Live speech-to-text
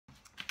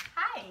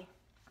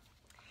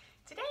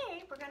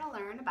we're going to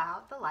learn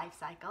about the life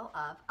cycle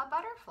of a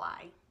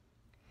butterfly.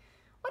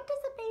 What does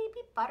a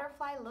baby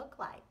butterfly look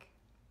like?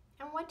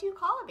 And what do you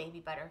call a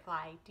baby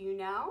butterfly? Do you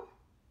know?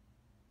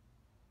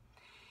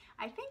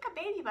 I think a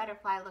baby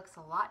butterfly looks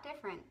a lot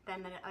different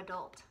than an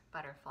adult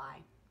butterfly.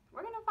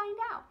 We're going to find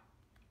out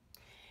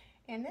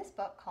in this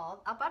book called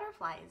A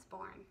Butterfly is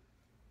Born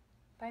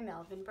by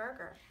Melvin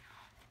Berger.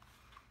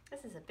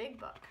 This is a big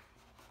book.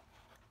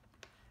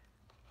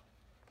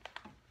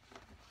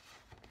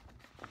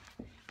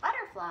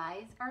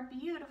 Butterflies are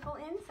beautiful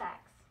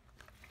insects.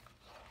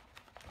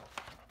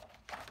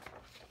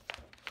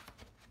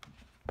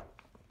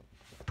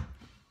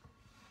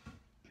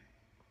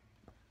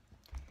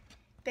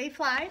 They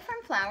fly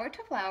from flower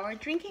to flower,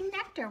 drinking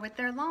nectar with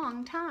their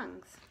long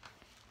tongues.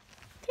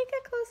 Take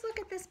a close look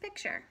at this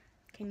picture.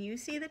 Can you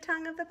see the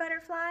tongue of the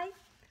butterfly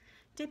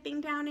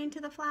dipping down into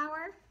the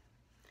flower?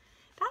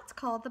 That's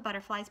called the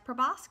butterfly's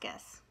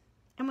proboscis.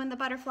 And when the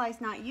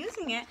butterfly's not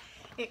using it,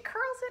 it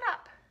curls it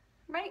up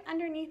right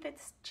underneath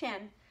its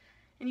chin,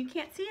 and you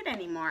can't see it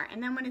anymore.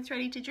 And then when it's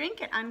ready to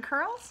drink, it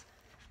uncurls,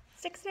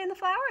 sticks it in the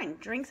flower, and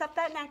drinks up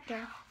that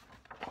nectar.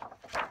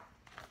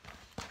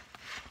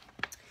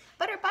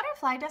 But a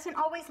butterfly doesn't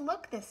always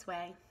look this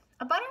way.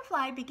 A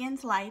butterfly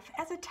begins life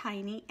as a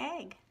tiny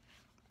egg.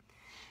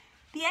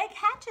 The egg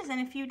hatches in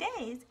a few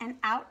days, and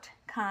out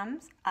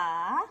comes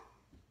a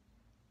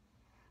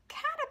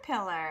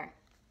caterpillar.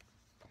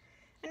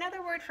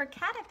 Another word for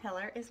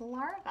caterpillar is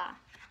larva.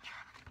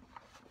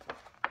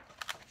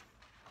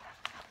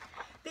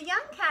 The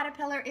young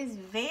caterpillar is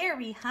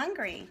very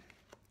hungry.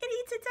 It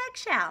eats its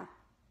eggshell.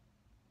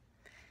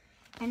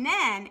 And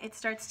then it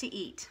starts to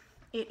eat.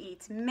 It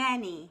eats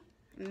many,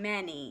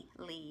 many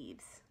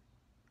leaves.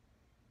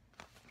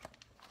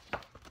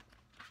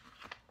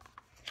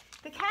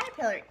 The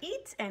caterpillar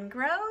eats and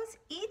grows,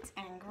 eats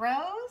and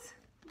grows.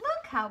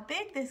 Look how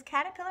big this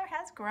caterpillar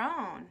has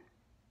grown.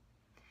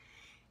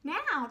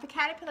 Now the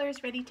caterpillar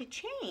is ready to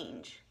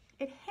change.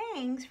 It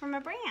hangs from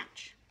a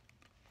branch.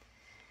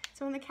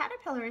 So when the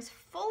caterpillar is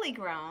fully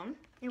grown,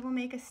 it will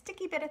make a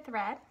sticky bit of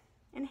thread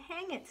and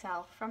hang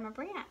itself from a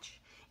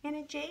branch in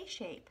a J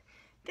shape.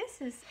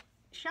 This is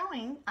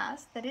showing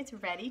us that it's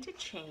ready to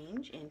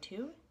change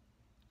into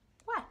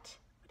what?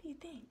 What do you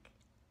think?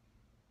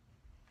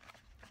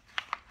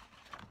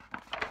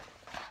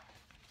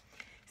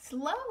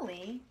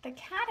 Slowly, the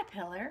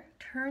caterpillar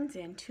turns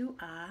into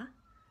a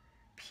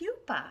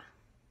pupa.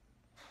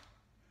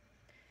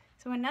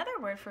 So another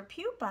word for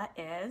pupa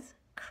is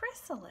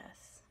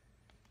chrysalis.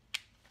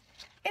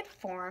 It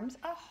forms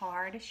a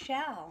hard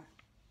shell.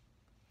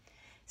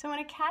 So when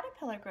a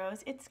caterpillar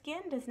grows, its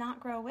skin does not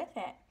grow with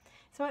it.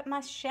 So it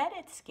must shed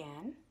its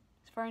skin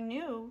for a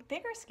new,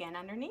 bigger skin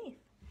underneath.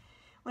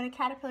 When a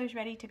caterpillar is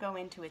ready to go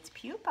into its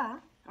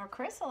pupa, or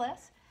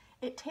chrysalis,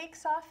 it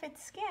takes off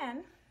its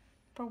skin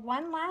for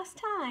one last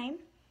time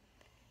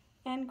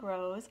and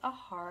grows a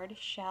hard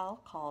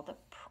shell called a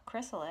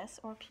chrysalis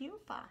or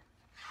pupa.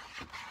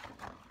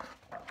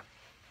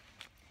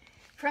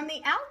 From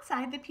the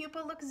outside, the pupa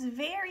looks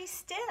very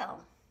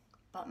still,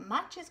 but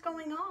much is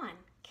going on.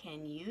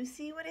 Can you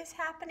see what is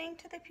happening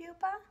to the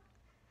pupa?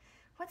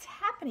 What's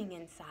happening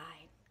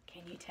inside?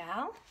 Can you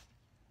tell?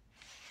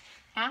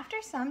 After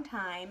some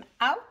time,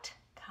 out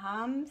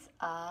comes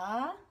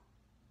a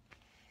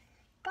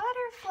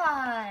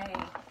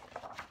butterfly.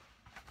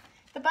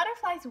 The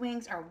butterfly's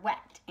wings are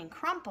wet and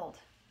crumpled,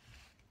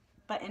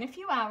 but in a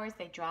few hours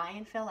they dry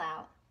and fill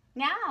out.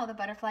 Now the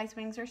butterfly's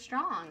wings are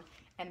strong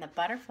and the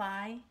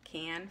butterfly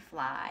can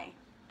fly.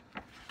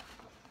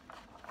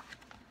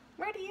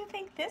 Where do you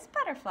think this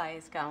butterfly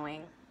is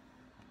going?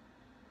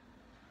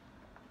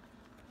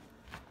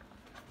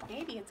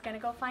 Maybe it's going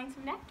to go find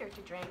some nectar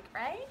to drink,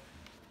 right?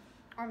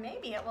 Or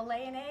maybe it will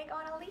lay an egg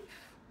on a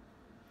leaf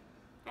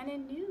and a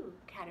new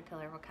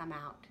caterpillar will come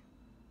out.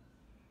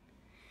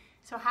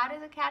 So how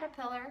does a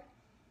caterpillar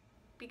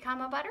become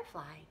a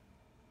butterfly?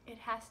 It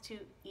has to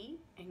eat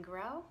and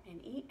grow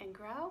and eat and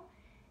grow,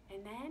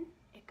 and then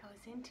it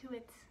goes into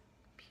its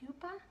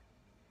pupa,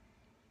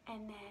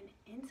 and then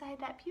inside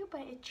that pupa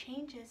it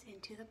changes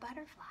into the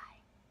butterfly.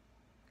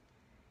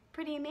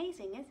 Pretty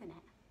amazing, isn't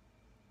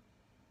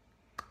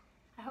it?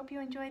 I hope you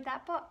enjoyed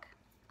that book.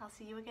 I'll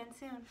see you again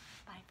soon.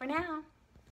 Bye for now.